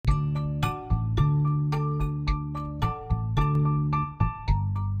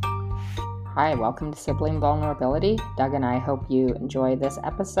Hi, welcome to Sibling Vulnerability. Doug and I hope you enjoy this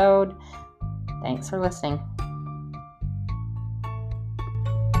episode. Thanks for listening.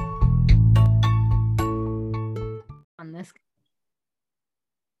 On this.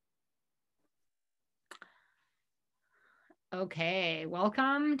 Okay,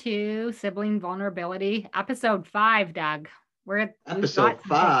 welcome to Sibling Vulnerability, episode 5, Doug. We're at episode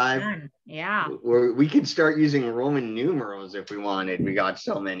 5. Yeah. We could start using Roman numerals if we wanted. We got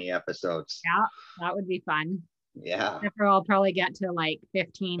so many episodes. Yeah, that would be fun. Yeah. Except I'll probably get to like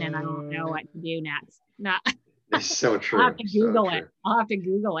 15 and I don't know what to do next. No. It's so true. I'll have to Google it. I'll have to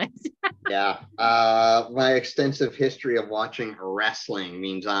Google it. Yeah. My extensive history of watching wrestling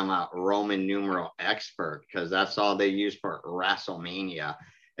means I'm a Roman numeral expert because that's all they use for WrestleMania,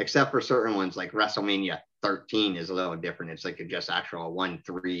 except for certain ones like WrestleMania 13 is a little different. It's like just actual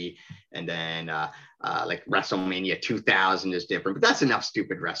 1-3, and then like WrestleMania 2000 is different. But that's enough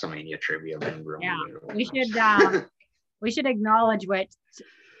stupid WrestleMania trivia. Yeah, we should acknowledge what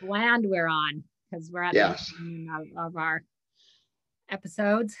land we're on because we're at the beginning of our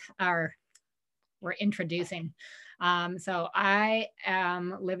episodes. We're introducing. So I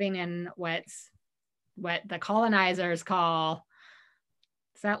am living in what the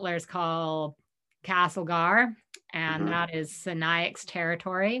settlers call Castlegar, and that is Sinixt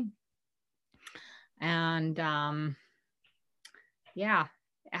territory. And it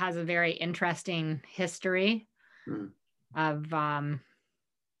has a very interesting history of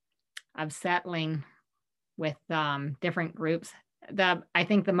settling with different groups. I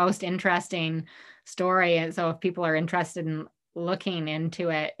think the most interesting story, and so if people are interested in looking into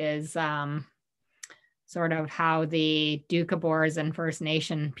it, is sort of how the Doukhobors and First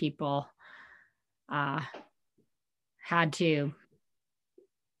Nation people had to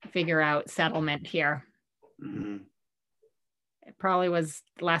figure out settlement here. It probably was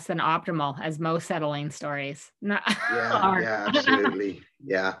less than optimal, as most settling stories. Yeah, absolutely.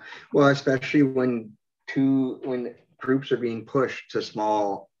 Yeah. Well, especially when groups are being pushed to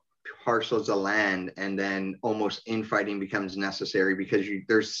small parcels of land, and then almost infighting becomes necessary because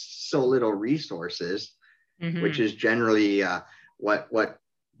there's so little resources, which is generally what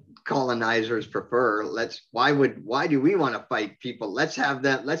colonizers prefer. Why do we want to fight people? Let's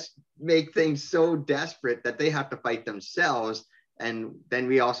make things so desperate that they have to fight themselves, and then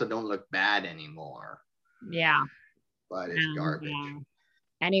we also don't look bad anymore. Yeah, but it's garbage.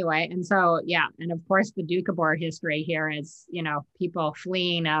 Anyway, and so and of course the Doukhobor history here is people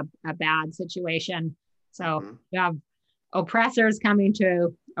fleeing a bad situation. So you have oppressors coming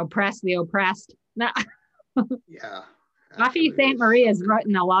to oppress the oppressed. Yeah. Buffy St. Marie has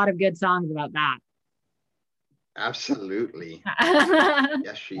written a lot of good songs about that. Absolutely.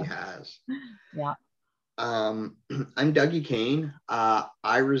 Yes, she has. Yeah. I'm Dougie Kane.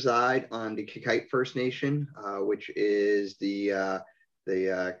 I reside on the Kakite First Nation, which is the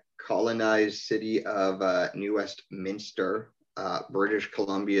colonized city of New Westminster, British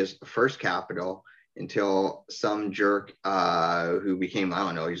Columbia's first capital, until some jerk who became, I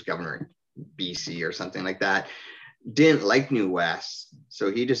don't know, he's governor in BC or something like that, didn't like New West,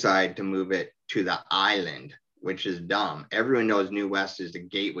 so he decided to move it to the island, which is dumb. Everyone knows New West is the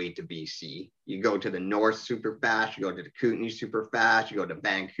gateway to BC. You go to the north super fast, you go to the Kootenay super fast, you go to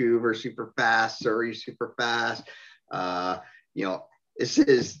Vancouver super fast, Surrey super fast. This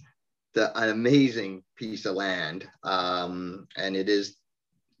is an amazing piece of land, and it is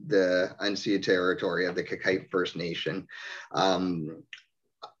the unceded territory of the Kakite First Nation.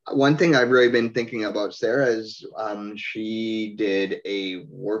 One thing I've really been thinking about Sarah is she did a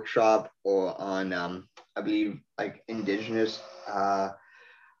workshop on, I believe, like Indigenous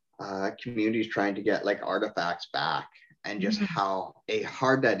communities trying to get like artifacts back, and just how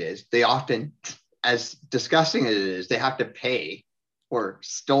hard that is. They often, as disgusting as it is, they have to pay for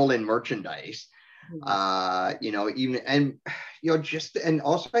stolen merchandise. And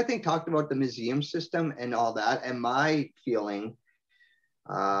also I think talked about the museum system and all that. And my feeling,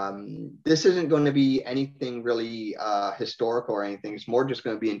 this isn't going to be anything really historical or anything. It's more just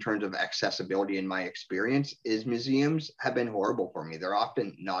going to be in terms of accessibility. In my experience, is museums have been horrible for me. They're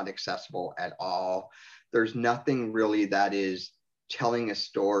often not accessible at all. There's nothing really that is telling a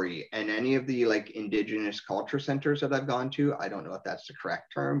story. And any of the like Indigenous culture centers that I've gone to, I don't know if that's the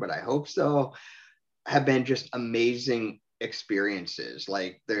correct term, but I hope so, have been just amazing experiences.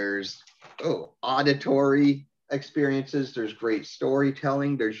 Like there's auditory experiences, there's great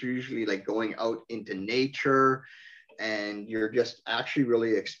storytelling, there's usually like going out into nature, and you're just actually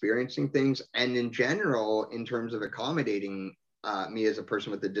really experiencing things. And in general, in terms of accommodating me as a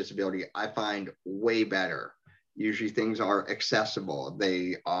person with a disability, I find way better. Usually things are accessible,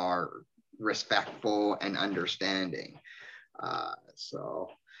 they are respectful and understanding. So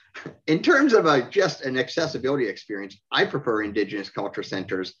in terms of just an accessibility experience, I prefer Indigenous culture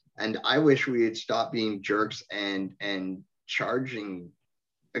centers, and I wish we had stopped being jerks and charging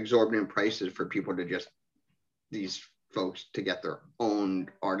exorbitant prices for people to just, these folks to get their own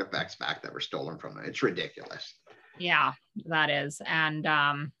artifacts back that were stolen from them. It's ridiculous. Yeah, that is. And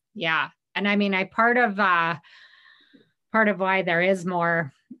yeah. And I mean, part of why there is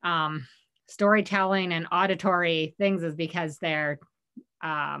more storytelling and auditory things is because they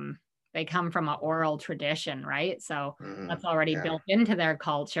come from an oral tradition, right? So that's already built into their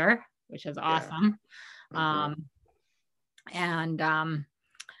culture, which is awesome. And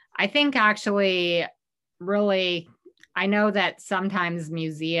I think actually really, I know that sometimes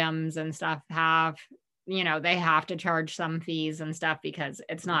museums and stuff have, they have to charge some fees and stuff because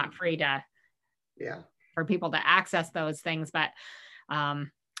it's not free for people to access those things. But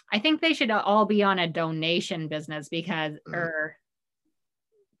I think they should all be on a donation business because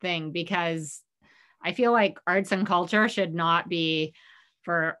I feel like arts and culture should not be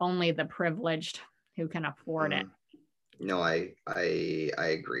for only the privileged who can afford it. No, I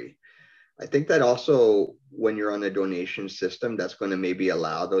agree. I think that also when you're on a donation system, that's going to maybe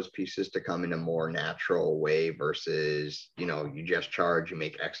allow those pieces to come in a more natural way versus, you just charge, you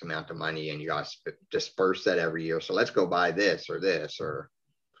make X amount of money and you got to disperse that every year. So let's go buy this or this or.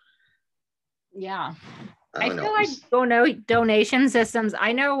 Yeah. I feel like donation systems,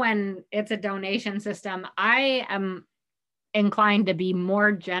 I know when it's a donation system, I am inclined to be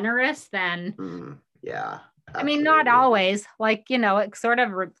more generous than. Yeah. Absolutely. I mean, not always, like, it sort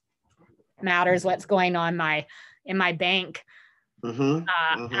of matters what's going on in my bank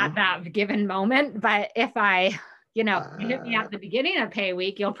at that given moment. But if you hit me at the beginning of pay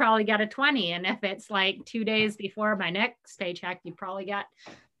week, you'll probably get a 20. And if it's like 2 days before my next paycheck, you probably get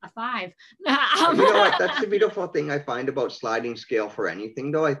a 5. You know what? That's the beautiful thing I find about sliding scale for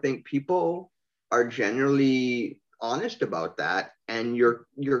anything, though. I think people are generally honest about that, and you're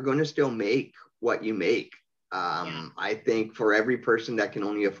going to still make what you make. I think for every person that can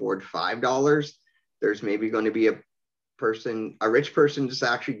only afford $5, there's maybe going to be a rich person that's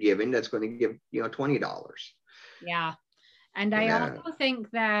actually giving that's going to give $20. Yeah, and I also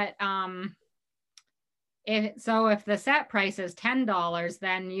think that if the set price is $10,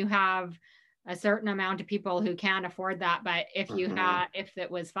 then you have a certain amount of people who can't afford that. But if if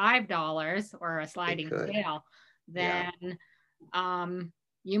it was $5 or a sliding scale, then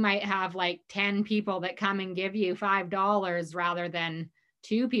you might have like 10 people that come and give you $5 rather than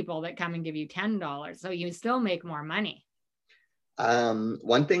 2 people that come and give you $10. So you still make more money.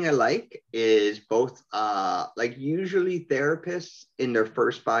 One thing I like is both, like usually therapists in their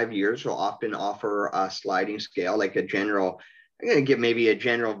first 5 years will often offer a sliding scale, like I'm going to give maybe a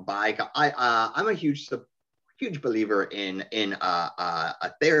general bike. I'm a huge believer in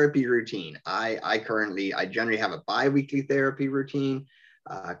a therapy routine. I generally have a bi-weekly therapy routine.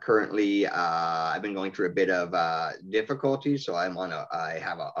 Currently, I've been going through a bit of difficulty, so I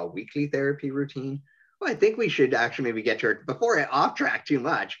have a weekly therapy routine. Well, I think we should actually maybe get to it before I off track too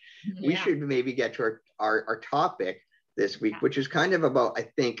much. We should maybe get to our topic this week, which is kind of about, I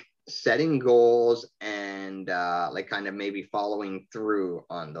think, setting goals and like kind of maybe following through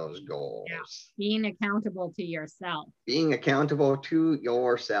on those goals. Yeah. Being accountable to yourself. Being accountable to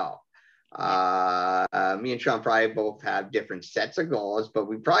yourself. Me and Sean probably both have different sets of goals, but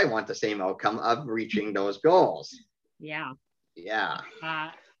we probably want the same outcome of reaching those goals. Yeah.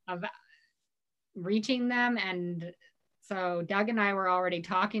 Of reaching them. And so Doug and I were already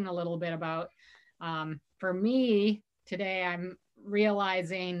talking a little bit about, for me today, I'm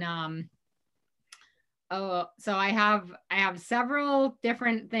realizing, so I have several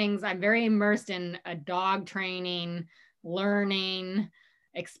different things. I'm very immersed in a dog training, learning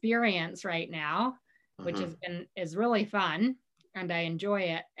experience right now, which is really fun and I enjoy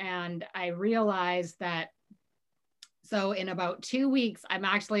it. And I realized that so in about 2 weeks, I'm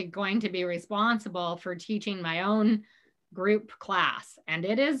actually going to be responsible for teaching my own group class, and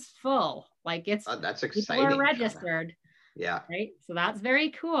it is full. Like that's exciting. People are registered. Shawna. Yeah. Right. So that's very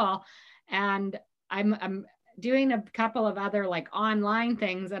cool. And I'm doing a couple of other like online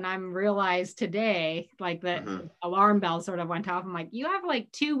things, and I'm realized today, like the alarm bell sort of went off. I'm like, you have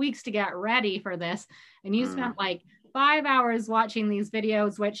like 2 weeks to get ready for this, and you spent like 5 hours watching these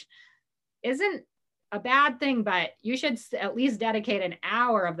videos, which isn't a bad thing, but you should at least dedicate an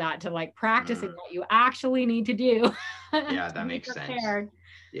hour of that to like practicing what you actually need to do. Yeah, that makes sense.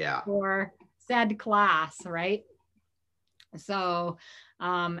 Yeah. For said class, right? So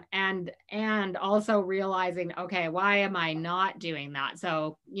And also realizing, okay, why am I not doing that?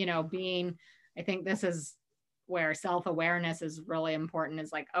 So, I think this is where self-awareness is really important,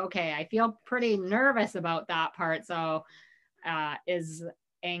 is like, okay, I feel pretty nervous about that part. So is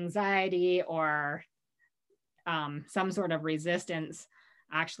anxiety or some sort of resistance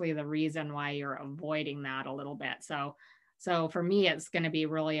actually the reason why you're avoiding that a little bit? So for me, it's going to be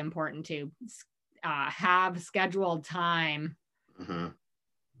really important to have scheduled time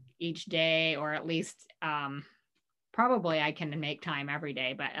each day, or at least probably I can make time every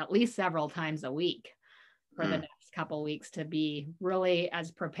day, but at least several times a week for the next couple weeks, to be really as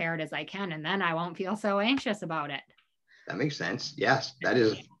prepared as I can. And then I won't feel so anxious about it. That makes sense. Yes,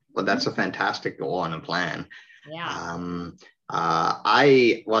 that's a fantastic goal and a plan. Yeah.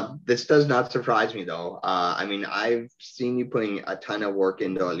 This does not surprise me though. I mean, I've seen you putting a ton of work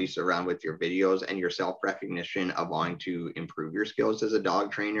into, at least around with your videos and your self-recognition of wanting to improve your skills as a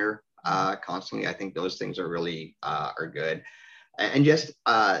dog trainer constantly. I think those things are really are good. And just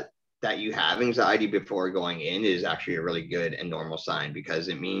that you have anxiety before going in is actually a really good and normal sign, because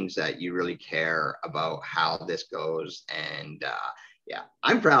it means that you really care about how this goes. And yeah,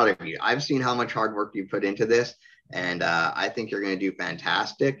 I'm proud of you. I've seen how much hard work you put into this, and I think you're going to do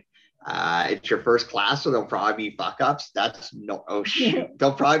fantastic. It's your first class, so there'll probably be fuck ups. There'll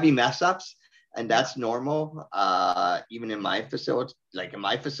probably be mess ups, and that's normal. Even in my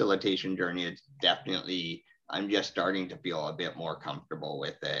facilitation journey, it's definitely, I'm just starting to feel a bit more comfortable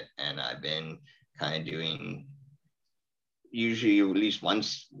with it. And I've been kind of doing usually at least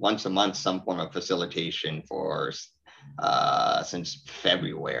once a month, some form of facilitation for since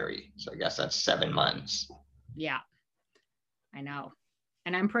February. So I guess that's 7 months. Yeah, I know.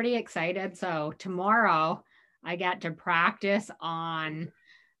 And I'm pretty excited. So tomorrow I get to practice on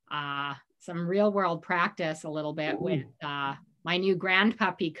some real world practice a little bit with my new grand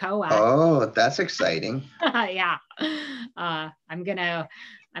puppy Koa. Oh, that's exciting. Yeah. I'm gonna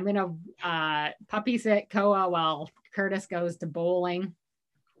puppy sit Koa while Curtis goes to bowling.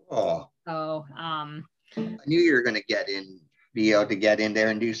 Oh. So I knew you were gonna be able to get in there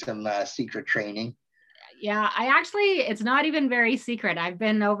and do some secret training. Yeah, it's not even very secret. I've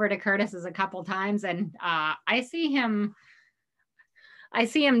been over to Curtis's a couple times, and I see him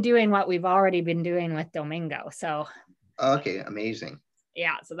doing what we've already been doing with Domingo. So okay, amazing.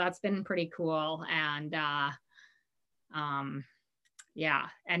 Yeah, so that's been pretty cool. And yeah,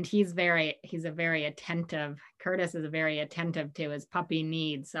 and he's a very attentive, Curtis is very attentive to his puppy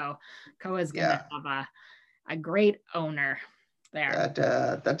needs. So Koa's gonna have a great owner there.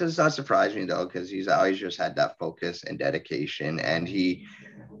 That does not surprise me though, because he's always just had that focus and dedication, and he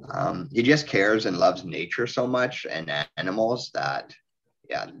just cares and loves nature so much and animals that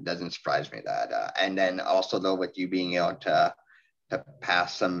it doesn't surprise me that. And then also though, with you being able to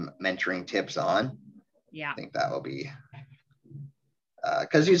pass some mentoring tips on, I think that will be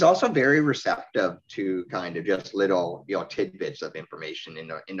because he's also very receptive to kind of just little tidbits of information in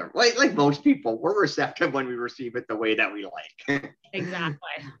the like most people, we're receptive when we receive it the way that we like. Exactly.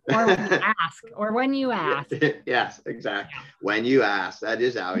 Or when you ask. Yes, exactly. Yeah. When you ask, that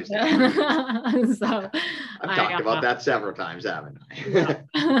is always so I've talked about that several times, haven't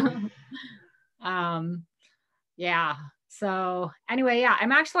I? Yeah. So anyway,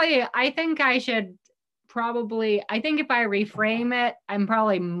 I think I should I think if I reframe it, I'm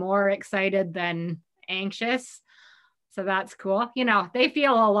probably more excited than anxious. So that's cool. They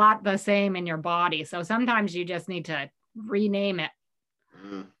feel a lot the same in your body. So sometimes you just need to rename it.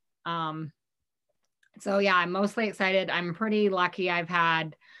 So yeah, I'm mostly excited. I'm pretty lucky. I've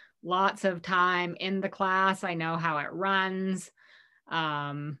had lots of time in the class. I know how it runs.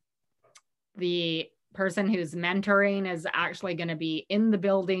 The person who's mentoring is actually going to be in the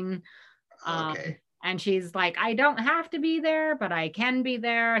building. Okay. And she's like, I don't have to be there, but I can be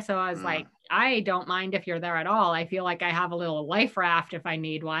there. So I was like, I don't mind if you're there at all. I feel like I have a little life raft if I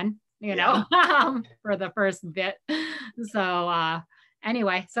need one, for the first bit. So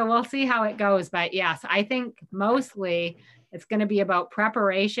anyway, so we'll see how it goes. But yes, I think mostly it's going to be about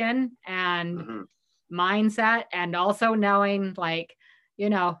preparation and mindset, and also knowing, like,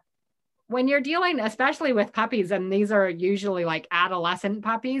 when you're dealing, especially with puppies, and these are usually like adolescent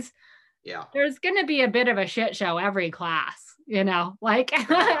puppies, there's going to be a bit of a shit show every class, like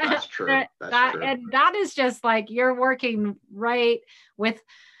that's true. That's true. And that is just like, you're working right with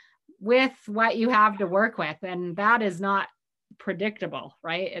what you have to work with. And that is not predictable,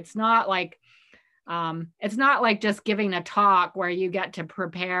 right? It's not like just giving a talk where you get to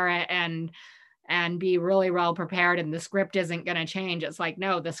prepare it and be really well prepared and the script isn't going to change. It's like,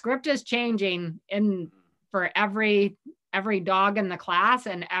 no, the script is changing for every every dog in the class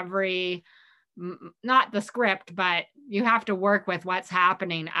and not the script, but you have to work with what's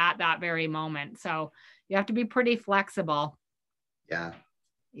happening at that very moment. So you have to be pretty flexible. Yeah.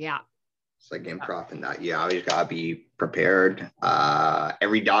 Yeah. It's like improv and that. You always got to be prepared.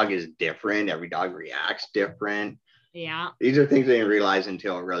 Every dog is different. Every dog reacts different. Yeah. These are things I didn't realize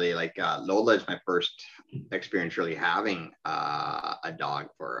until really like Lola is my first experience really having a dog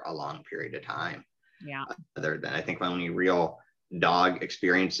for a long period of time. Yeah. Other than, I think my only real dog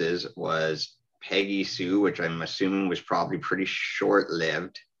experiences was Peggy Sue, which I'm assuming was probably pretty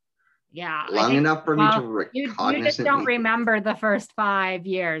short-lived. Yeah. Long enough for me to you just don't remember the first 5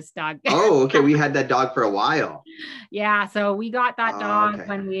 years, Doug. Oh, okay. We had that dog for a while. Yeah. So we got that dog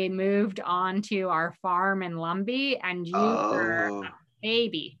when we moved on to our farm in Lumbee, and you were a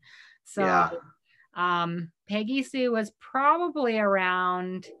baby. So yeah. Peggy Sue was probably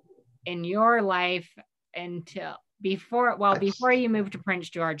around in your life until before you moved to Prince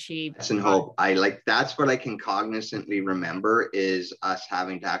George. That's in hope. That's what I can cognizantly remember is us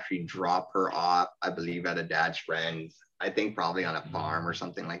having to actually drop her off, I believe, at a dad's friend, I think probably on a farm or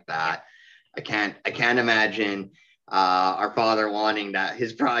something like that. I can't imagine our father wanting that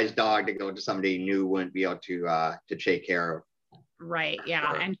his prized dog to go to somebody he knew wouldn't be able to take care of. Right.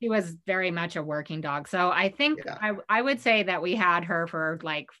 Yeah. And she was very much a working dog. So I think I would say that we had her for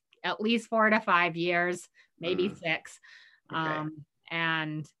like at least 4 to 5 years, maybe 6.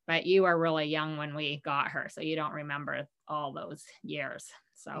 Okay. But you were really young when we got her, so you don't remember all those years.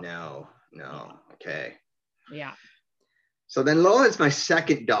 So no. Okay. Yeah. So then Lola's my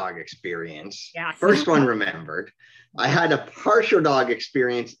second dog experience. Yeah. First one remembered. I had a partial dog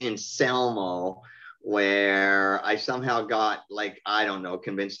experience in Selmo where I somehow got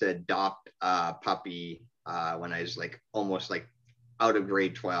convinced to adopt a puppy when I was almost out of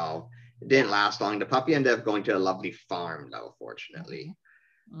grade 12. It didn't last long. The puppy ended up going to a lovely farm though, fortunately.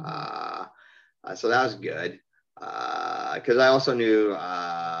 So that was good. Because I also knew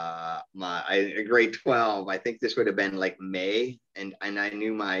grade 12, I think this would have been like May. And I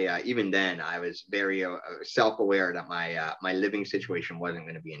knew even then I was very self-aware that my living situation wasn't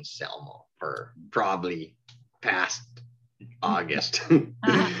going to be in Selmo for probably past August.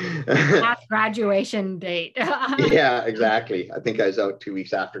 Past graduation date. Yeah, exactly. I think I was out 2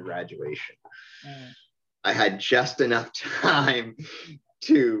 weeks after graduation. I had just enough time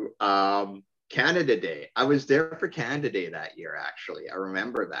to Canada Day. I was there for Canada Day that year, actually. I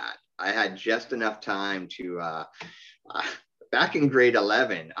remember that. I had just enough time to, back in grade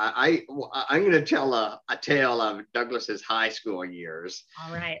 11, I'm going to tell a tale of Douglas's high school years.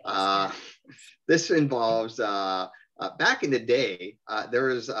 All right. This involves, back in the day, there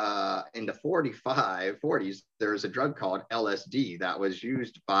was, in the 40s, there was a drug called LSD that was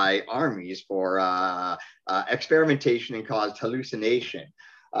used by armies for experimentation and caused hallucination.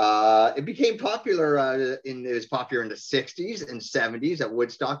 It became popular, it was popular in the 60s and 70s at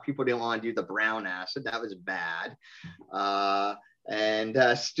Woodstock. People didn't want to do the brown acid. That was bad. And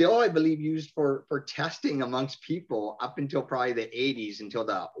still, I believe, used for testing amongst people up until probably the 80s, until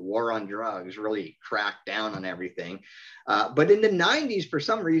the war on drugs really cracked down on everything. But in the 90s, for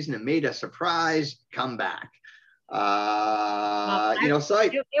some reason, it made a surprise comeback. It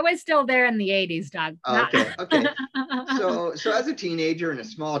was still there in the 80s, Doug. Okay. So as a teenager in a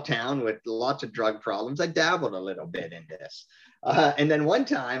small town with lots of drug problems, I dabbled a little bit in this. And then one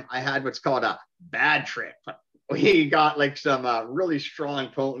time I had what's called a bad trip. We got some really strong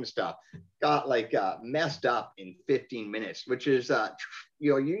potent stuff, got messed up in 15 minutes, which is,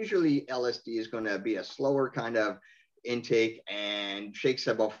 usually LSD is going to be a slower kind of intake and takes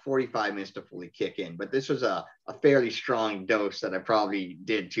about 45 minutes to fully kick in. But this was a fairly strong dose that I probably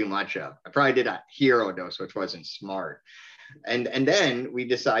did too much of. I probably did a hero dose, which wasn't smart. And then we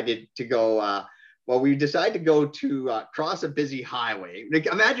decided to go, to cross a busy highway.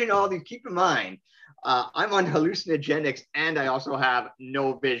 Imagine all these, keep in mind, I'm on hallucinogenics and I also have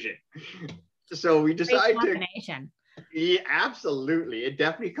no vision. So we decided to. Yeah, absolutely. It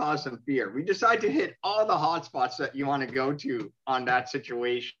definitely caused some fear. We decided to hit all the hot spots that you want to go to on that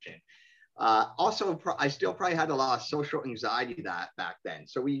situation. Also, I still probably had a lot of social anxiety back then.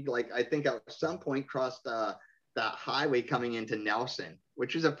 So we I think at some point crossed that highway coming into Nelson,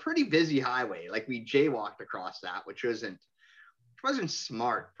 which is a pretty busy highway. We jaywalked across that, which wasn't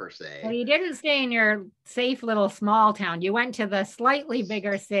smart per se. Well, you didn't stay in your safe little small town. You went to the slightly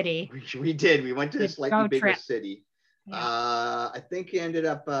bigger city. We did. We went to the slightly bigger city. Yeah. I think he ended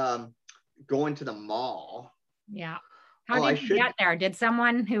up going to the mall. Yeah. How did you get there? Did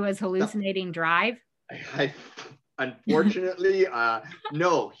someone who was hallucinating drive? Unfortunately,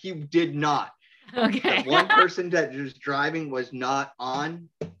 no, he did not. Okay. The one person that was driving was not on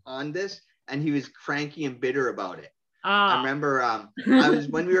this, and he was cranky and bitter about it. I remember I was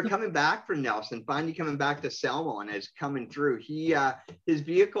when we were coming back from Nelson, finally coming back to Selmo, and as coming through, his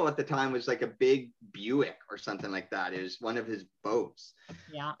vehicle at the time was like a big Buick or something like that. It was one of his boats.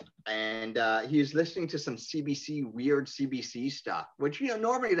 Yeah. And he was listening to some weird CBC stuff, which,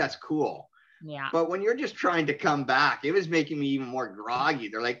 normally that's cool. Yeah. But when you're just trying to come back, it was making me even more groggy.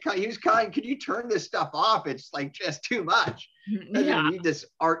 They're like, could you turn this stuff off? It's like just too much. Doesn't need this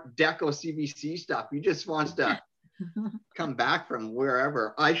Art Deco CBC stuff. He just wants to come back from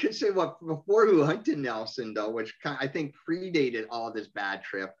wherever. I should say before we went to Nelson, though, which I think predated all this bad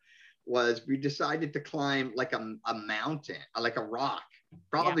trip, was we decided to climb like a mountain, like a rock.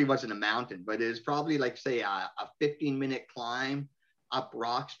 Probably wasn't a mountain, but it was probably like, say, a 15-minute climb up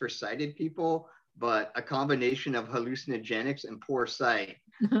rocks for sighted people, but a combination of hallucinogenics and poor sight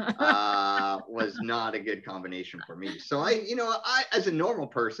was not a good combination for me. So I as a normal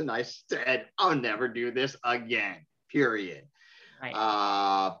person, I said, I'll never do this again, period. Right.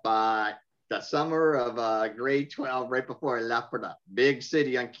 But the summer of grade 12, right before I left for the big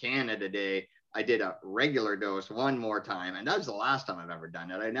city on Canada Day, I did a regular dose one more time. And that was the last time I've ever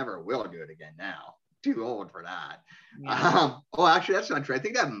done it. I never will do it again now. Too old for that. Yeah. Actually, that's not true. I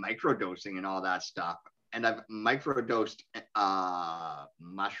think I have microdosing and all that stuff. And I've microdosed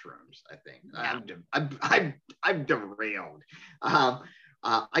mushrooms, I think. Yeah. I've derailed.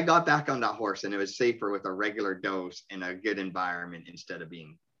 I got back on that horse, and it was safer with a regular dose in a good environment instead of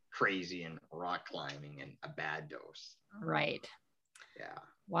being crazy and rock climbing and a bad dose. Right. Yeah.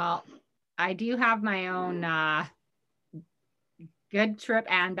 Well, I do have my own good trip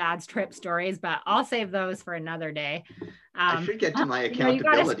and bad trip stories, but I'll save those for another day. I should get to my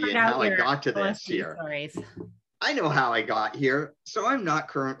accountability and how I got to this here. Stories. I know how I got here. So I'm not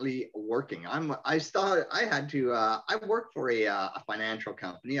currently working. I work for a financial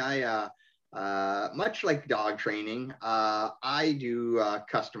company. Much like dog training, I do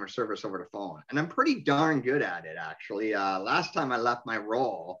customer service over the phone, and I'm pretty darn good at it, actually. Last time I left my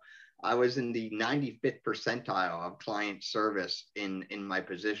role, I was in the 95th percentile of client service in my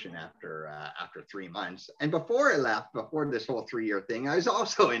position after 3 months. And before I left, before this whole 3-year thing, I was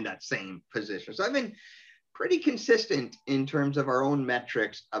also in that same position. So I've been pretty consistent in terms of our own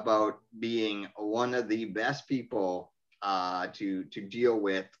metrics about being one of the best people to deal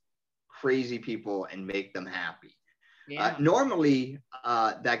with crazy people and make them happy. Yeah. Normally,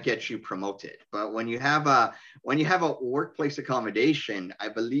 that gets you promoted, but when you have a workplace accommodation, I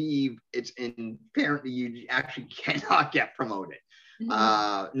believe apparently you actually cannot get promoted.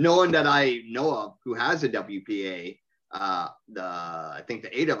 Mm-hmm. No one that I know of who has a WPA, I think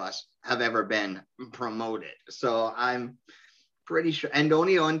the 8 of us have ever been promoted. So I'm pretty sure, and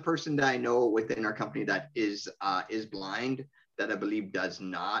only one person that I know within our company that is blind, that I believe does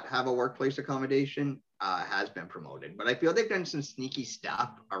not have a workplace accommodation, has been promoted. But I feel they've done some sneaky stuff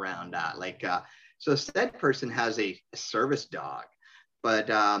around that. So said person has a service dog, but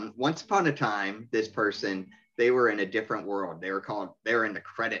once upon a time, this person, they were in a different world. They were in the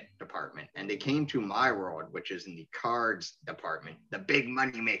credit department, and they came to my world, which is in the cards department, the big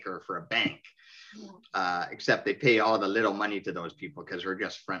money maker for a bank. Except they pay all the little money to those people because we're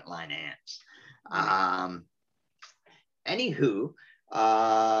just frontline ants. Anywho,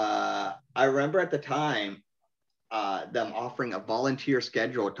 I remember at the time them offering a volunteer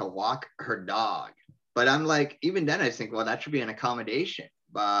schedule to walk her dog. But I'm like, even then I think, well, that should be an accommodation.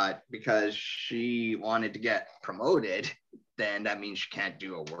 But because she wanted to get promoted, then that means she can't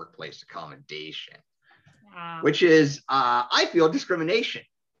do a workplace accommodation, which is, I feel, discrimination.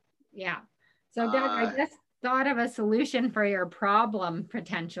 Yeah. So Doug, I just thought of a solution for your problem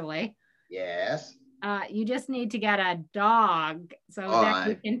potentially. Yes. You just need to get a dog so that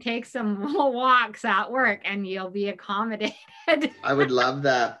you can take some walks at work and you'll be accommodated. I would love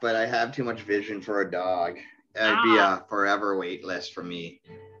that, but I have too much vision for a dog. It'd be a forever wait list for me.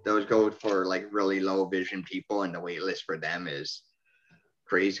 Those go for like really low vision people, and the wait list for them is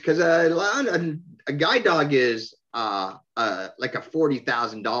crazy because a guide dog is like a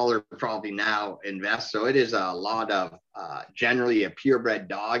 $40,000 probably now invest. So it is a lot of generally a purebred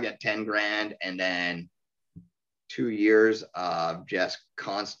dog at 10 grand, and then 2 years of just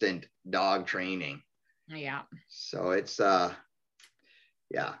constant dog training. Yeah. So it's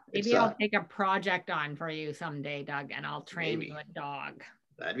yeah. Maybe I'll take a project on for you someday, Doug, and I'll train you a dog.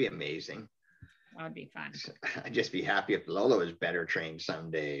 That'd be amazing. That would be fun. I'd just be happy if Lola was better trained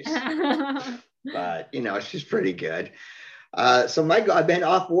some days. But, she's pretty good. So I've been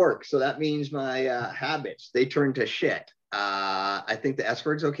off work. So that means my habits, they turn to shit. I think the S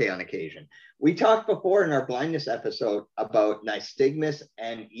word's okay on occasion. We talked before in our blindness episode about nystagmus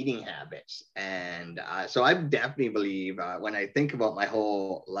and eating habits. And so I definitely believe when I think about my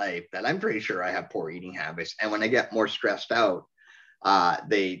whole life that I'm pretty sure I have poor eating habits. And when I get more stressed out,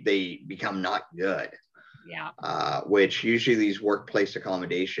 they become not good. Yeah. Which usually these workplace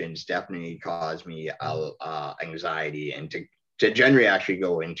accommodations definitely cause me anxiety and to generally actually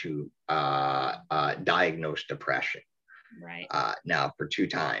go into diagnosed depression. Right. Now for 2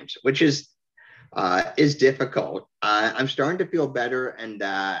 times, which is difficult. I'm starting to feel better, and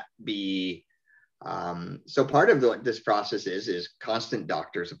so part of this process is constant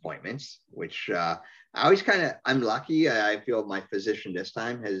doctor's appointments, which I always I'm lucky. I feel my physician this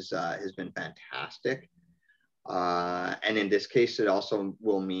time has been fantastic. And in this case, it also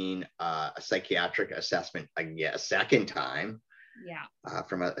will mean a psychiatric assessment a second time. Yeah.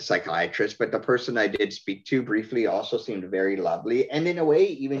 From a psychiatrist, but the person I did speak to briefly also seemed very lovely, and in a way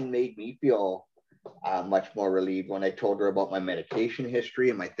even made me feel much more relieved when I told her about my medication history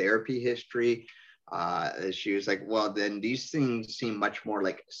and my therapy history. She was like, well, then these things seem much more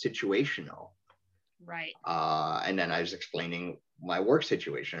like situational. Right. And then I was explaining my work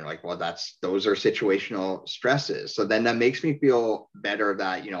situation, like, well, those are situational stresses. So then that makes me feel better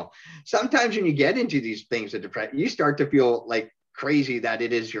that, sometimes when you get into these things of depression, you start to feel like crazy that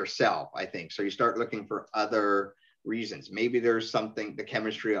it is yourself, I think. So you start looking for other reasons. Maybe there's something, the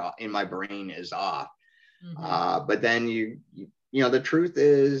chemistry in my brain is off. Mm-hmm. But then the truth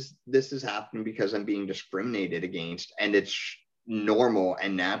is this is happening because I'm being discriminated against, and it's normal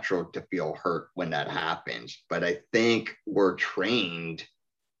and natural to feel hurt when that happens. But I think we're trained,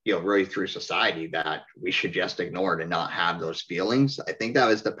 really through society, that we should just ignore it and not have those feelings. I think that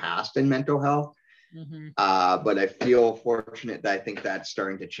was the past in mental health. Mm-hmm. But I feel fortunate that I think that's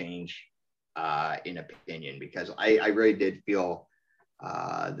starting to change in opinion, because I really did feel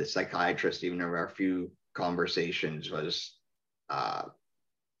the psychiatrist, even over our few conversations, was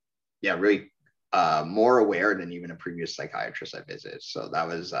really more aware than even a previous psychiatrist I visited. So that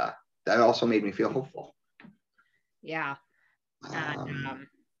was that also made me feel hopeful. Yeah. And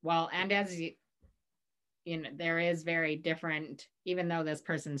and as there is very different, even though this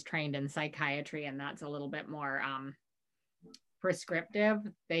person's trained in psychiatry and that's a little bit more prescriptive,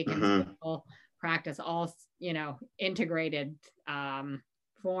 they can mm-hmm. still practice all, integrated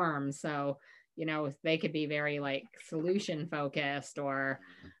forms. So, they could be very like solution focused, or,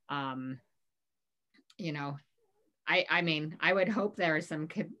 I mean, I would hope there are some,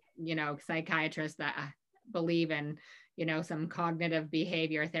 psychiatrists that believe in, some cognitive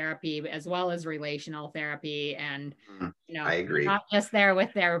behavior therapy as well as relational therapy, and I agree, not just there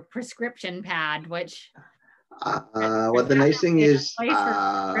with their prescription pad, which well, the nice thing is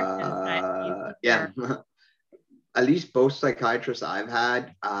at least both psychiatrists I've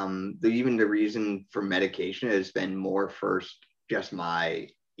had, even the reason for medication has been more first just my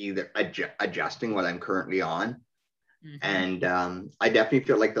either adjusting what I'm currently on. Mm-hmm. And I definitely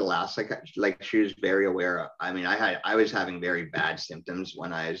feel like the last, like she was very aware of, I mean, I was having very bad symptoms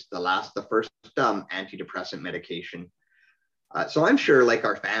when I was the first antidepressant medication. So I'm sure, like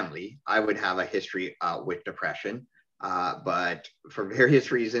our family, I would have a history with depression, but for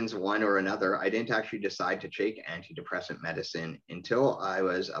various reasons, one or another, I didn't actually decide to take antidepressant medicine until I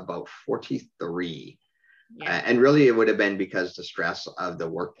was about 43. Yeah. And really, it would have been because the stress of the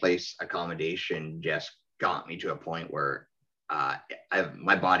workplace accommodation just got me to a point where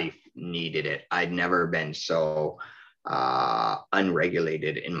my body needed it. I'd never been so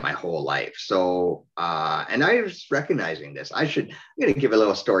unregulated in my whole life. So, and I was recognizing this. I'm going to give a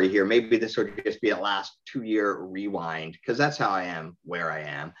little story here. Maybe this would just be a last 2-year rewind, because that's how I am where I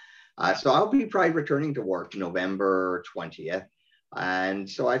am. So I'll be probably returning to work November 20th. And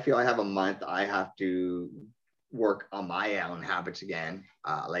so I feel I have a month. I have to work on my own habits again,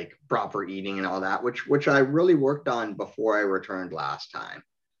 like proper eating and all that, which I really worked on before I returned last time.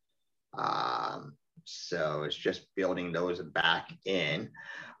 So it's just building those back in.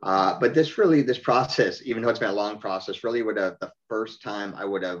 But this process, even though it's been a long process, really would have, the first time I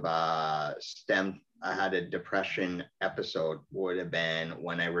would have I had a depression episode would have been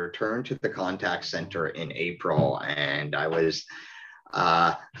when I returned to the contact center in April, and I was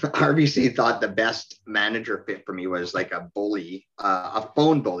RBC thought the best manager fit for me was like a bully, a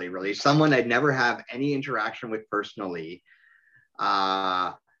phone bully, really, someone I'd never have any interaction with personally,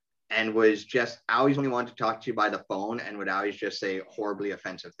 and was just, I always only wanted to talk to you by the phone and would always just say horribly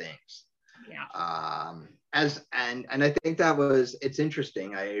offensive things. Yeah. And I think it's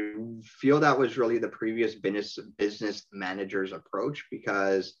interesting. I feel that was really the previous business manager's approach,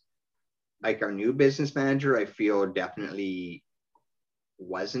 because like our new business manager, I feel definitely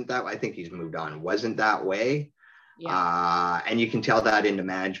wasn't that. I think he's moved on. Wasn't that way. Yeah. And you can tell that in the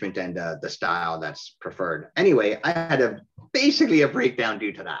management and the style that's preferred. Anyway, I had basically a breakdown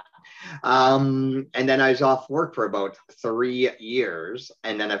due to that. And then I was off work for about 3 years.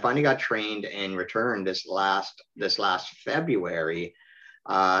 And then I finally got trained and returned this last February.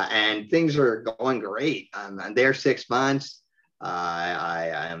 And things are going great. I'm there 6 months.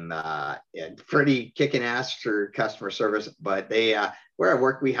 I am pretty kicking ass for customer service, but where I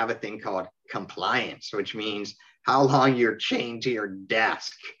work, we have a thing called compliance, which means how long you're chained to your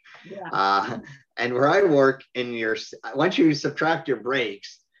desk. Yeah. And where I work, once you subtract your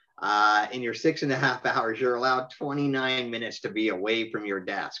breaks, in your 6.5 hours, you're allowed 29 minutes to be away from your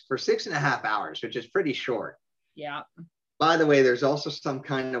desk for 6.5 hours, which is pretty short. Yeah. By the way, there's also some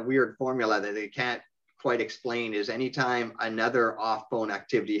kind of weird formula that they can't quite explain. Is anytime another off-phone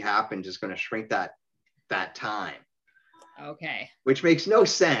activity happens, it's going to shrink that time. Okay. Which makes no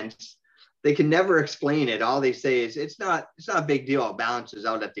sense. They can never explain it. All they say is it's not a big deal. It balances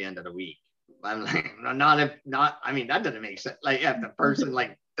out at the end of the week. I'm like, I mean, that doesn't make sense. Like if the person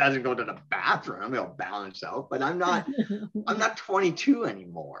like doesn't go to the bathroom, it'll balance out. But I'm not 22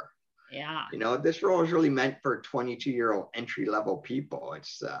 anymore. Yeah. You know, this role is really meant for 22-year-old entry-level people.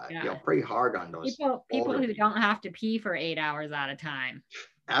 It's pretty hard on those people who don't have to pee for 8 hours at a time.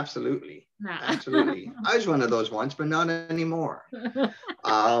 Absolutely. Nah. Absolutely. I was one of those once, but not anymore.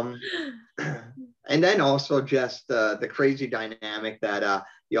 And then also just the crazy dynamic that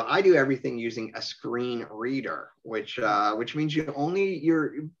I do everything using a screen reader, which means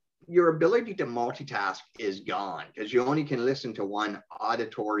your ability to multitask is gone because you only can listen to one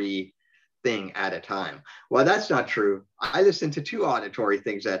auditory thing at a time. Well, that's not true. I listen to 2 auditory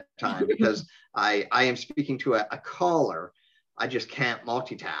things at a time because I am speaking to a caller. I just can't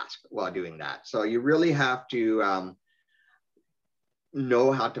multitask while doing that. So you really have to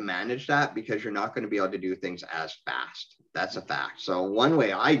know how to manage that because you're not going to be able to do things as fast. That's a fact. So one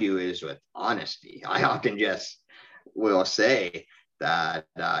way I do is with honesty. I often just will say that,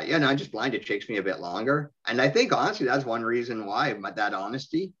 I'm just blind. It takes me a bit longer. And I think honestly, that's one reason why that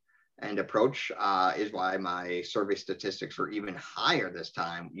honesty and approach is why my survey statistics were even higher this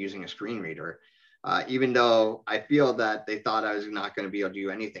time using a screen reader. Even though I feel that they thought I was not going to be able to do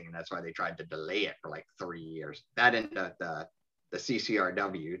anything. And that's why they tried to delay it for like 3 years. That and the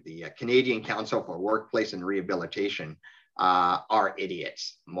CCRW, the Canadian Council for Workplace and Rehabilitation, are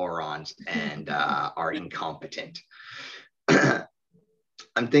idiots, morons, and are incompetent.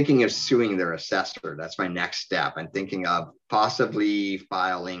 I'm thinking of suing their assessor. That's my next step. I'm thinking of possibly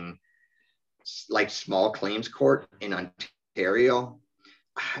filing like small claims court in Ontario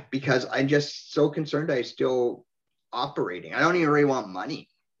because I'm just so concerned I'm still operating. I don't even really want money.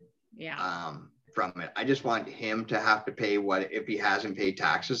 Yeah. From it. I just want him to have to pay if he hasn't paid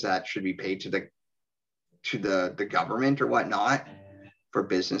taxes, that should be paid to the government or whatnot for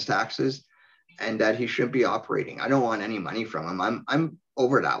business taxes, and that he shouldn't be operating. I don't want any money from him. I'm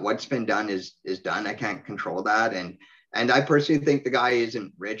over that. What's been done is done. I can't control that. And I personally think the guy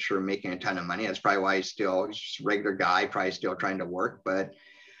isn't rich or making a ton of money. That's probably why he's just a regular guy, probably still trying to work. But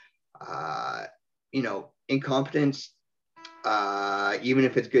incompetence, even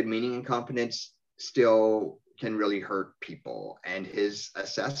if it's good meaning incompetence, still can really hurt people. And his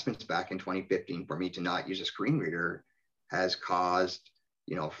assessments back in 2015 for me to not use a screen reader has caused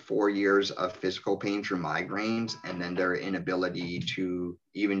 4 years of physical pain through migraines, and then their inability to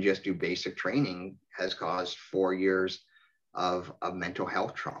even just do basic training has caused 4 years of mental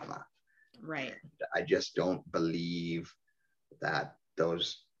health trauma. Right. I just don't believe that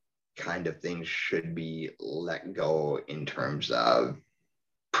those kind of things should be let go in terms of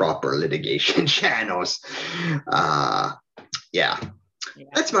proper litigation channels. Yeah,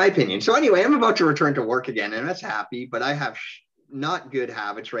 that's my opinion. So anyway, I'm about to return to work again, and that's happy, but I have not good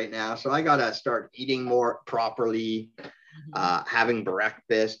habits right now. So I got to start eating more properly, having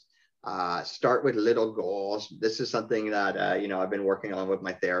breakfast, start with little goals. This is something that, I've been working on with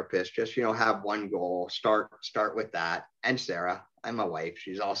my therapist. Just, have one goal, start with that. And Sarah, I'm my wife.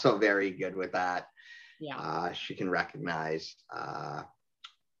 She's also very good with that. Yeah. She can recognize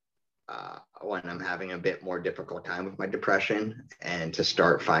when I'm having a bit more difficult time with my depression, and to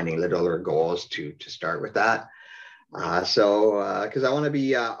start finding littler goals to start with that. Because I want to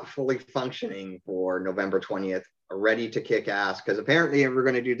be fully functioning for November 20th, ready to kick ass. Because apparently we're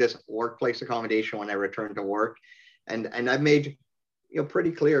going to do this workplace accommodation when I return to work, and I've made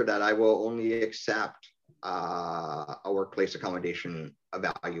pretty clear that I will only accept a workplace accommodation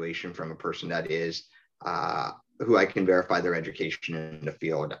evaluation from a person that is who I can verify their education in the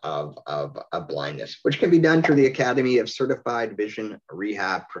field of blindness, which can be done through the Academy of Certified Vision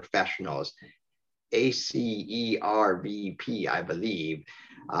Rehab Professionals, ACERVP, I believe.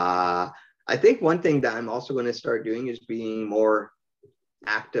 I think one thing that I'm also going to start doing is being more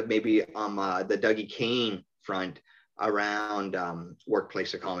active, maybe on the Dougie Kane front around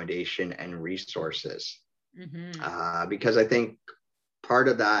workplace accommodation and resources. Because I think part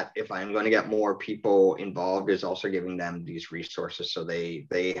of that, if I'm going to get more people involved, is also giving them these resources so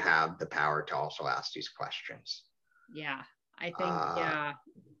they have the power to also ask these questions. Yeah, I think,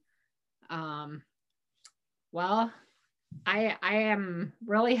 well, I am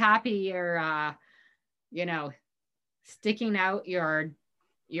really happy you're, you know, sticking out your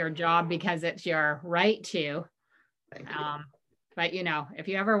job because it's your right to. Thank you. But, you know, if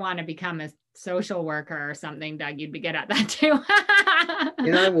you ever want to become a social worker or something, Doug, you'd be good at that too.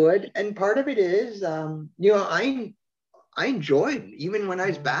 You know, I would. And part of it is, you know, I enjoyed, even when I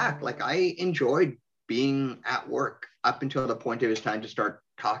was back, like I enjoyed being at work up until the point it was time to start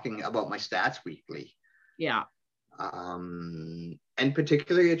talking about my stats weekly. Yeah. And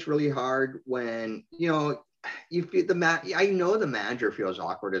particularly it's really hard when, you know, you feel I know the manager feels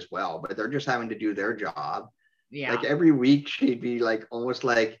awkward as well, but they're just having to do their job. Yeah. Like every week she'd be like, almost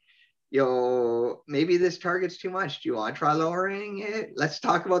like, yo, maybe this target's too much. Do you want to try lowering it? Let's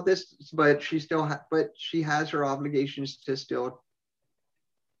talk about this. But she still, but she has her obligations to still,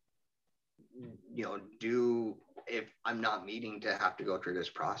 you know, do, if I'm not meeting, to have to go through this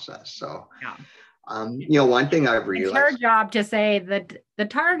process. So, yeah. You know, one thing I've realized. It's her job to say that the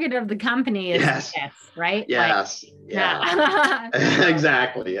target of the company is this, right? Yes. Like, yeah.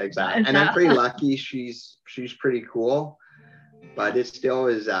 Exactly. And I'm pretty lucky. She's pretty cool, but it still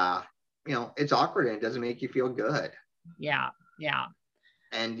is, you know, it's awkward and it doesn't make you feel good. Yeah.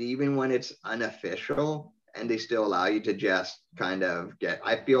 And even when it's unofficial and they still allow you to just kind of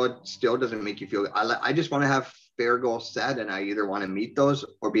I feel it still doesn't make you feel, I just want to have fair goals set, and I either want to meet those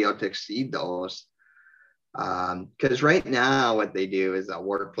or be able to exceed those. Because right now what they do is a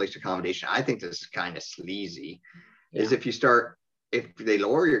workplace accommodation. I think this is kind of sleazy. Yeah. Is if they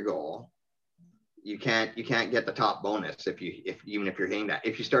lower your goal, you can't get the top bonus even if you're hitting that.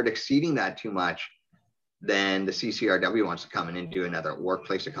 If you start exceeding that too much, then the CCRW wants to come in and do another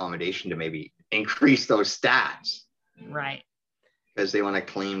workplace accommodation to maybe increase those stats. Right. Because they want to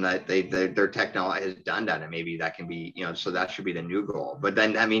claim that their technology has done that, and maybe that can be, you know, so that should be the new goal. But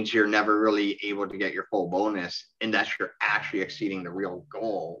then that means you're never really able to get your full bonus unless you're actually exceeding the real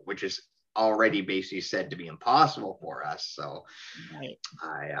goal, which is already basically said to be impossible for us. So right.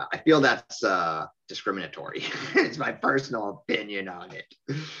 I feel that's discriminatory. It's my personal opinion on it.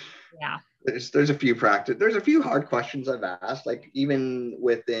 Yeah. There's a few hard questions I've asked, like even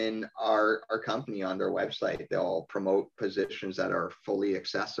within our company on their website, they'll promote positions that are fully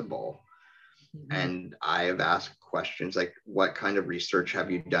accessible. Mm-hmm. And I have asked questions like, what kind of research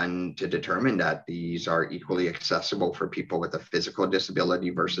have you done to determine that these are equally accessible for people with a physical disability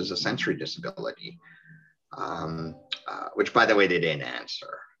versus a sensory disability? Which, by the way, they didn't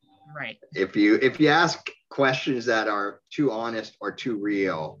answer. Right. If you ask questions that are too honest or too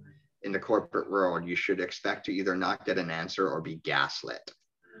real in the corporate world, you should expect to either not get an answer or be gaslit.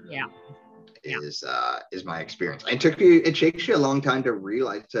 Yeah. Is my experience. It takes you a long time to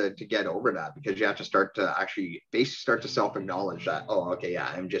realize to get over that, because you have to start to actually basically self-acknowledge that, oh, okay, yeah,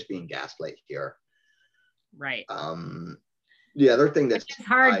 I'm just being gaslit here. Right. The other thing that's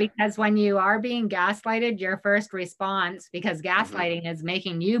hard because when you are being gaslighted, your first response, because gaslighting is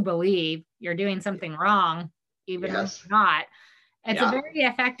making you believe you're doing something wrong, even when you're not. It's a very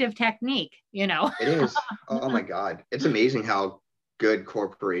effective technique, you know. It is. Oh my God. It's amazing how good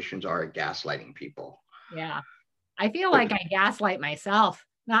corporations are at gaslighting people. Yeah. I feel like I gaslight myself.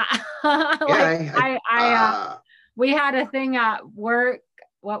 Not we had a thing at work.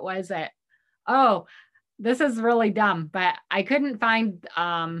 What was it? Oh, this is really dumb, but I couldn't find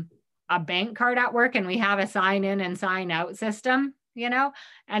a bank card at work, and we have a sign in and sign out system, you know?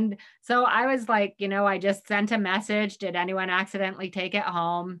 And so I was like, you know, I just sent a message. Did anyone accidentally take it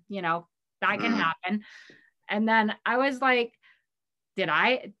home? You know, that can happen. And then I was like, did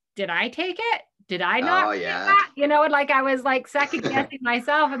I take it? Did I not take that? You know, like I was like second guessing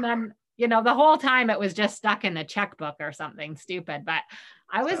myself. And then, you know, the whole time it was just stuck in the checkbook or something stupid. But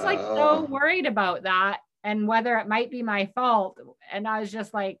I was like so worried about that and whether it might be my fault. And I was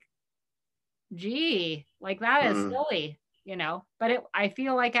just like, gee, like that is silly, you know. But I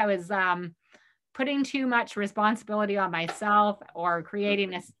feel like I was putting too much responsibility on myself or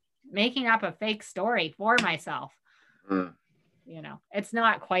making up a fake story for myself. You know, it's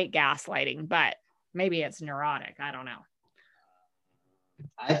not quite gaslighting, but maybe it's neurotic. I don't know.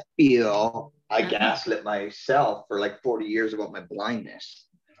 I feel I gaslit myself for like 40 years about my blindness.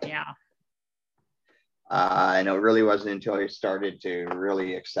 Yeah. And it really wasn't until I started to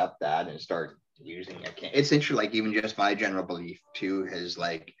really accept that and start using it. It's interesting, like even just my general belief too is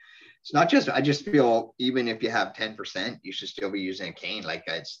like, it's not just, I just feel even if you have 10%, you should still be using a cane. Like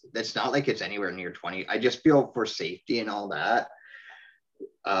it's not like it's anywhere near 20. I just feel for safety and all that,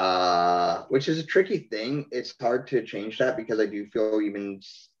 which is a tricky thing. It's hard to change that because I do feel even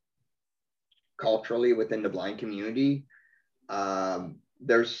culturally within the blind community,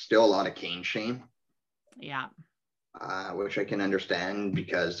 there's still a lot of cane shame. Yeah. Which I can understand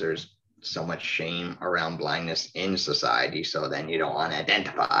because there's so much shame around blindness in society. So then you don't want to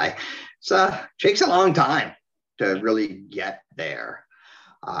identify. So it takes a long time to really get there.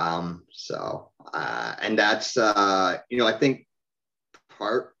 And that's, I think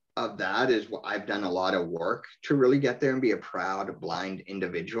part of that is what I've done a lot of work to really get there and be a proud blind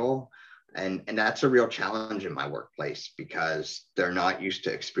individual. And that's a real challenge in my workplace because they're not used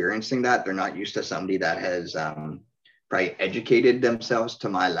to experiencing that. They're not used to somebody that has probably educated themselves to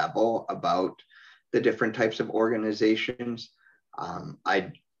my level about the different types of organizations.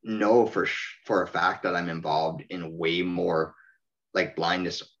 I know for a fact that I'm involved in way more like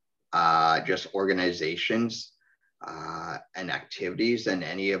blindness, just organizations and activities than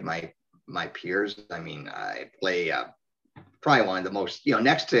any of my peers. I mean, I play probably one of the most,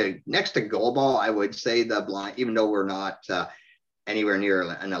 next to goalball, I would say the blind, even though we're not anywhere near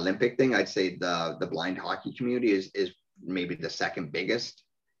an Olympic thing, I'd say the blind hockey community is maybe the second biggest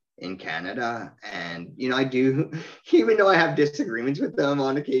in Canada. And, I do, even though I have disagreements with them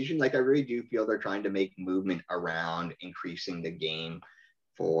on occasion, like I really do feel they're trying to make movement around increasing the game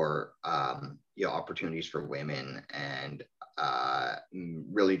for, opportunities for women and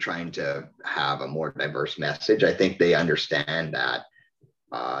really trying to have a more diverse message. I think they understand that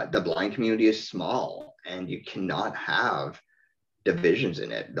the blind community is small and you cannot have divisions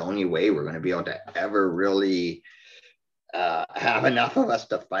in it. The only way we're going to be able to ever really have enough of us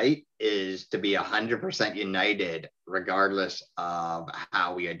to fight is to be 100% united, regardless of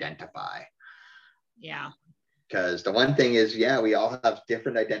how we identify. Yeah. Because the one thing is, we all have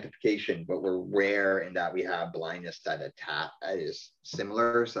different identification, but we're rare in that we have blindness that is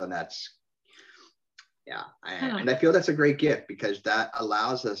similar. So that's, and I feel that's a great gift because that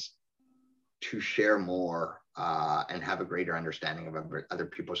allows us to share more and have a greater understanding of other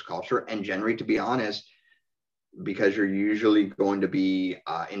people's culture. And generally, to be honest, because you're usually going to be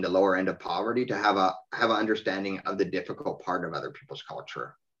in the lower end of poverty, to have an understanding of the difficult part of other people's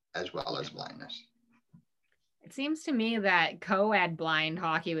culture as well as blindness. It seems to me that co-ed blind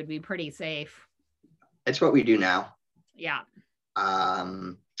hockey would be pretty safe. It's what we do now. Yeah. I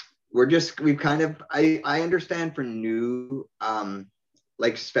understand for new,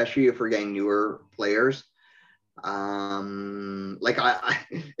 like, especially if we're getting newer players,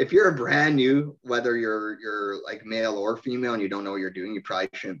 if you're a brand new, whether you're like male or female and you don't know what you're doing, you probably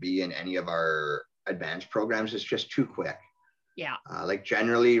shouldn't be in any of our advanced programs. It's just too quick. Yeah. Like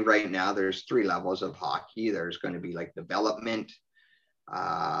generally right now there's 3 levels of hockey. There's going to be like development. They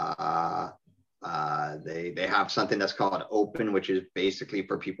have something that's called open, which is basically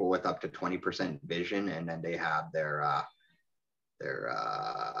for people with up to 20% vision. And then they have their I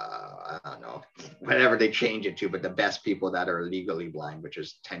don't know, whatever they change it to, but the best people that are legally blind, which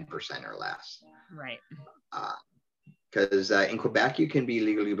is 10% or less. Right. Because in Quebec, you can be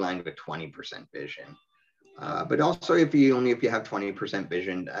legally blind with 20% vision. But also if you have 20%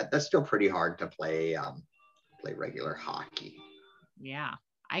 vision, that's still pretty hard to play regular hockey. Yeah.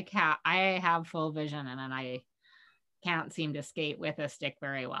 I have full vision and then I can't seem to skate with a stick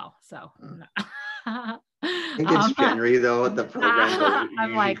very well. So I think it's generally though the program goes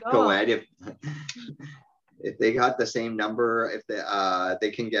usually co-ed. If they got the same number, if they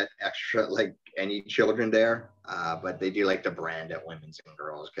can get extra, like any children there, but they do like to brand at women's and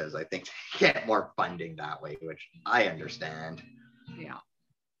girls because I think they get more funding that way, which I understand. Yeah.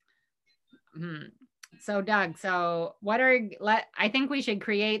 So Doug, I think we should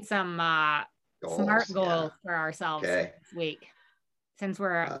create some SMART goals for ourselves this week, since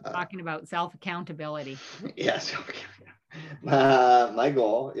we're talking about self-accountability. Yes. My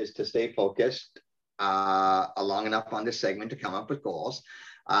goal is to stay focused long enough on this segment to come up with goals.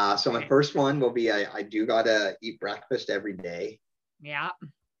 So my first one will be I do gotta eat breakfast every day. Yeah.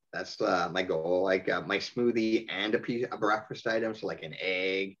 That's my goal. Like my smoothie and a breakfast item, so like an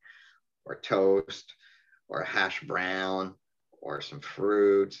egg or toast or a hash brown or some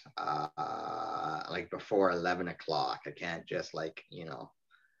fruit, like before 11 o'clock. I can't just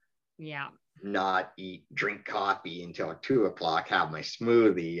Yeah. Not drink coffee until 2:00, have my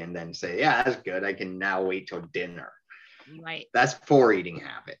smoothie, and then say, yeah, that's good. I can now wait till dinner. Right. That's poor eating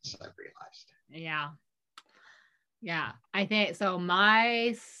habits, I've realized. Yeah. Yeah. I think so.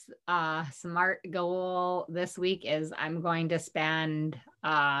 My smart goal this week is I'm going to spend,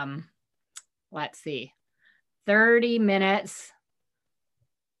 let's see, 30 minutes,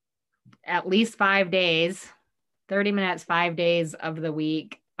 at least 5 days, 30 minutes, 5 days of the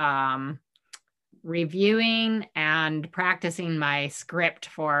week, reviewing and practicing my script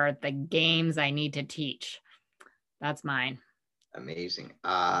for the games I need to teach. That's mine. Amazing.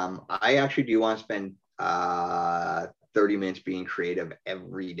 I actually do want to spend 30 minutes being creative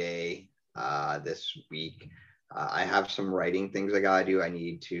every day this week. I have some writing things I gotta do. I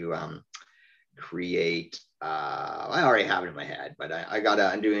need to create, I already have it in my head, but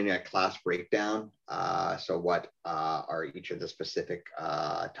I'm doing a class breakdown. So what are each of the specific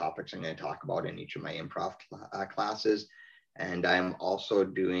topics I'm going to talk about in each of my improv classes. And I'm also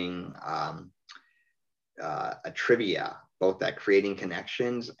doing a trivia, both at Creating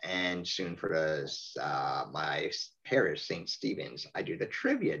Connections and soon for my parish, St. Stephen's, I do the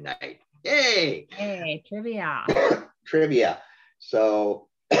trivia night. Yay! Hey, trivia. Trivia. So,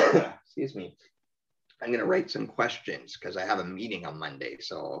 excuse me. I'm going to write some questions because I have a meeting on Monday.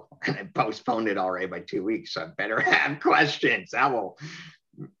 So, and I postponed it already by 2 weeks. So I better have questions. That will,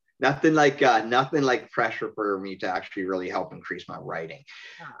 nothing like pressure for me to actually really help increase my writing.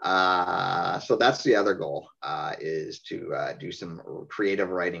 So that's the other goal, is to do some creative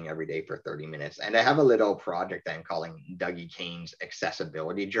writing every day for 30 minutes. And I have a little project I'm calling Dougie Kane's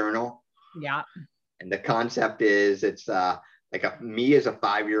Accessibility Journal. Yeah. And the concept is it's like me as a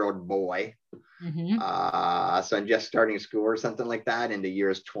 5-year-old boy. Mm-hmm. So I'm just starting school or something like that in the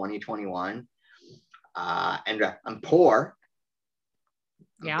years 2021. And I'm poor.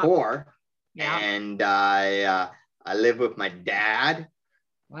 Poor. Yeah. And I live with my dad.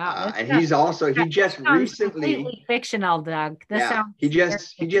 Wow. And he just recently completely fictional, Doug. This sounds he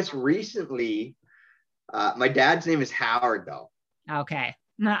just recently, my dad's name is Howard though. Okay.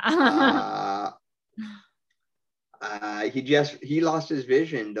 He lost his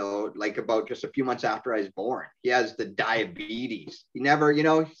vision though, like about just a few months after I was born. He has the diabetes. He never,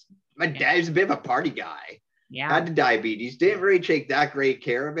 my dad's a bit of a party guy. Yeah. Had the diabetes, didn't really take that great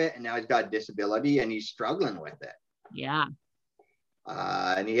care of it, and now he's got a disability and he's struggling with it. Yeah.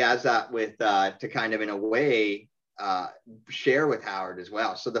 And he has that with to kind of in a way share with Howard as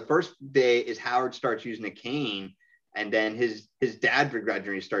well. So the first day is Howard starts using a cane, and then his dad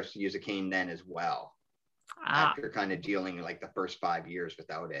begrudgingly starts to use a cane then as well. After kind of dealing like the first 5 years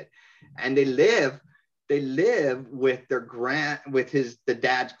without it. And they live with the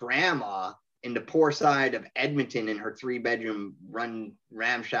dad's grandma in the poor side of Edmonton in her 3-bedroom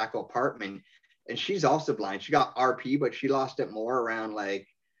ramshackle apartment. And she's also blind. She got RP, but she lost it more around like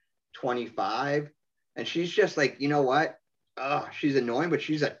 25. And she's just like, you know what? Oh, she's annoying, but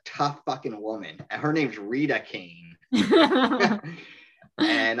she's a tough fucking woman. And her name's Rita Kane.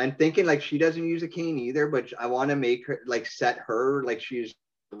 And I'm thinking like she doesn't use a cane either, but I want to make her like set her like she's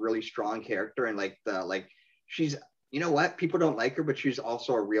a really strong character, and like she's, you know what, people don't like her, but she's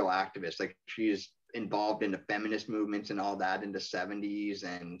also a real activist. Like she's involved in the feminist movements and all that in the 70s.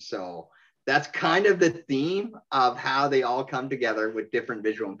 And so that's kind of the theme of how they all come together with different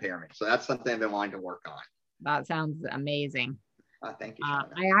visual impairments. So that's something I've been wanting to work on. That sounds amazing. Thank you,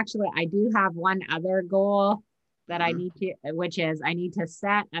 Shawna. I do have one other goal that I need to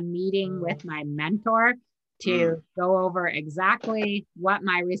set a meeting with my mentor to go over exactly what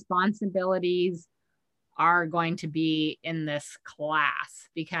my responsibilities are going to be in this class,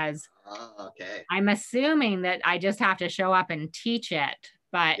 because I'm assuming that I just have to show up and teach it,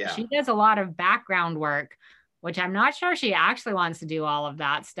 but she does a lot of background work, which I'm not sure she actually wants to do all of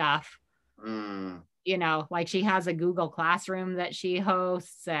that stuff. Like she has a Google Classroom that she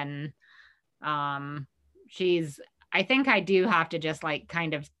hosts, and I think I do have to just like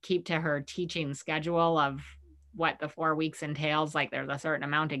kind of keep to her teaching schedule of what the 4 weeks entails. Like there's a certain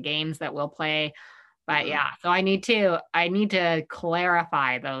amount of games that we'll play, but so I need to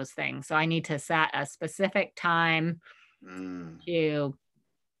clarify those things. So I need to set a specific time to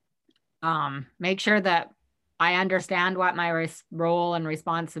make sure that I understand what my role and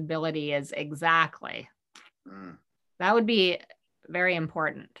responsibility is exactly. That would be very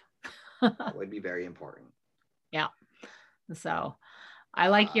important. That would be very important. Yeah. So I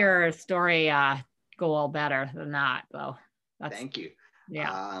like your story goal better than that, though. Thank you.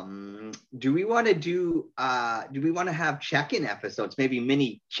 Yeah. Do we want to have check-in episodes, maybe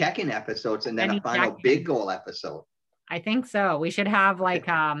mini check-in episodes, and then a final big goal episode? I think so. We should have like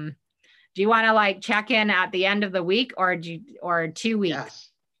Do you want to like check in at the end of the week or 2 weeks? Yes.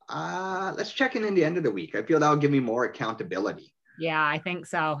 Let's check in the end of the week. I feel that'll give me more accountability. Yeah, I think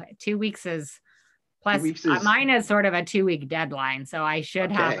so. 2 weeks is plus mine is sort of a 2-week deadline. So I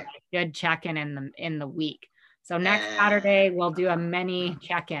should have a good check-in in the week. So next Saturday, we'll do a mini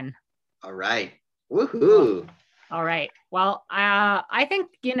check-in. All right. Woohoo. All right. Well, I think,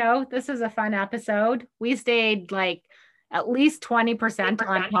 this is a fun episode. We stayed like at least 20%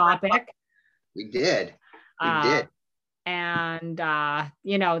 on topic. We did. And,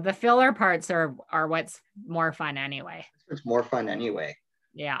 the filler parts are what's more fun anyway. It's more fun anyway.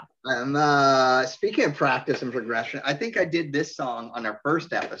 Yeah. Speaking of practice and progression, I think I did this song on our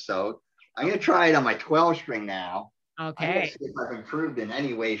first episode. I'm going to try it on my 12 string now. Okay. I'm going to see if I've improved in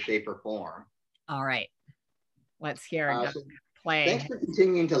any way, shape, or form. All right. Let's hear it play. Thanks for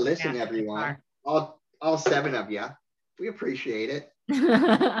continuing to listen, everyone. All 7 of you. We appreciate it.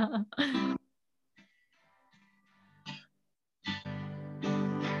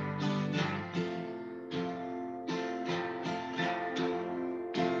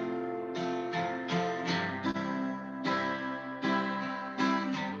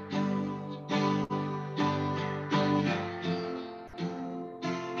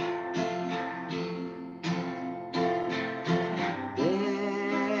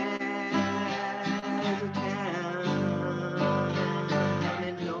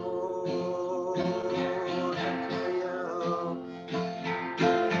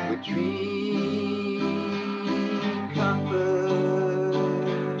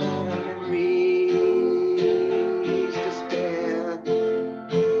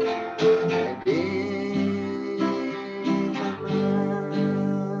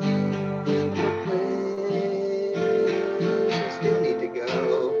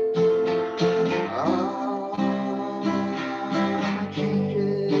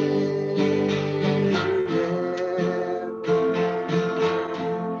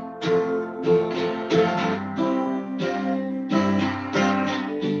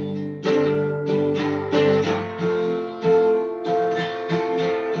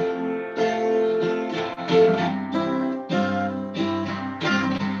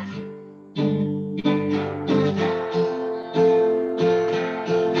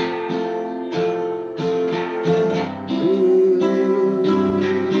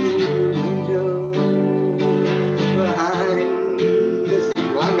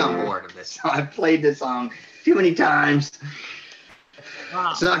 I've played this song too many times.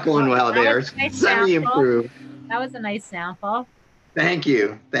 Wow. It's not going well there. It's semi-improved. That was a nice sample. Thank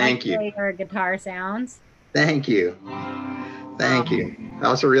you. Thank you. Your guitar sounds. Thank you. Thank you. I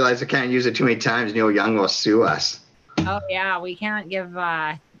also realized I can't use it too many times. Neil Young will sue us. Oh yeah, we can't give.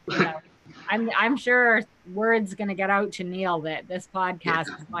 I'm sure word's gonna get out to Neil that this podcast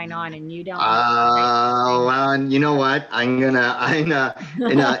is going on, and you don't. Well, you know what? In a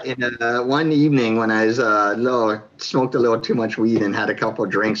one evening when I was smoked a little too much weed and had a couple of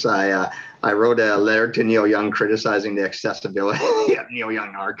drinks, I wrote a letter to Neil Young criticizing the accessibility of Neil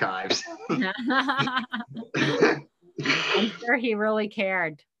Young archives. I'm sure he really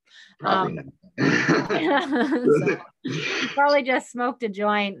cared. Probably not. So, he probably just smoked a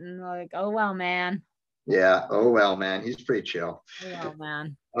joint and like, oh well, man. Yeah. Oh well, man. He's pretty chill. Oh well,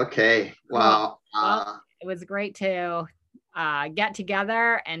 man. Okay. Well, it was great to get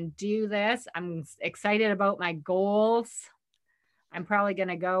together and do this. I'm excited about my goals. I'm probably going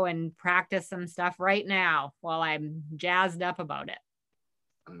to go and practice some stuff right now while I'm jazzed up about it.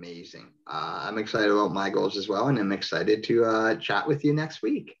 Amazing. I'm excited about my goals as well, and I'm excited to chat with you next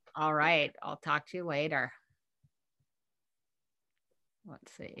week. All right. I'll talk to you later. Let's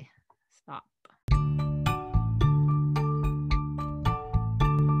see. Stop.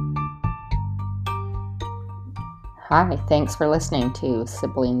 Hi, thanks for listening to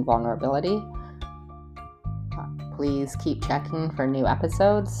Sibling Vulnerability. Please keep checking for new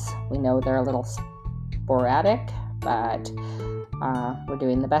episodes. We know they're a little sporadic, but we're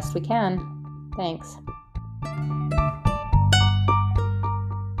doing the best we can. Thanks.